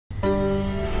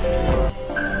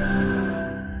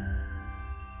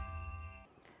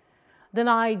The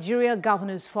Nigeria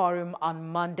Governors Forum on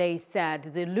Monday said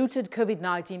the looted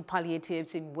COVID-19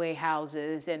 palliatives in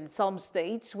warehouses in some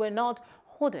states were not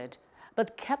hoarded,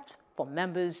 but kept for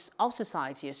members of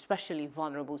society, especially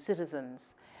vulnerable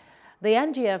citizens. The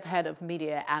NGF head of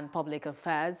media and public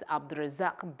affairs,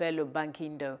 Abdulrazak Bello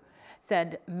Bankindo,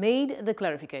 made the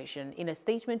clarification in a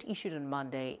statement issued on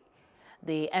Monday.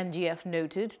 The NGF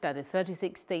noted that the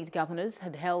 36 state governors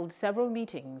had held several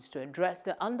meetings to address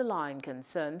the underlying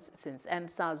concerns since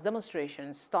EndSARS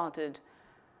demonstrations started.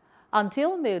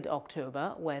 Until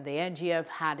mid-October, when the NGF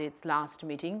had its last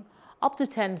meeting, up to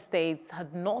 10 states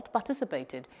had not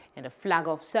participated in the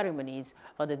flag-off ceremonies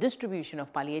for the distribution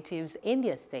of palliatives in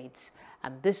their states,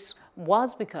 and this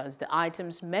was because the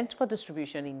items meant for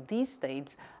distribution in these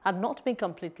states had not been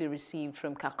completely received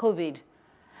from COVID.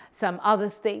 Some other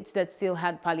states that still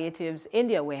had palliatives in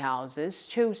their warehouses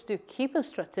chose to keep a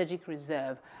strategic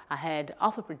reserve ahead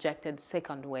of a projected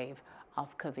second wave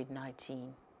of COVID-19.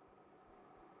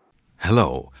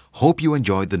 Hello, hope you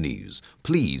enjoyed the news.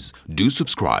 Please do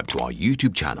subscribe to our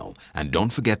YouTube channel and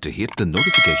don't forget to hit the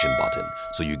notification button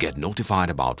so you get notified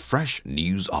about fresh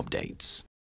news updates.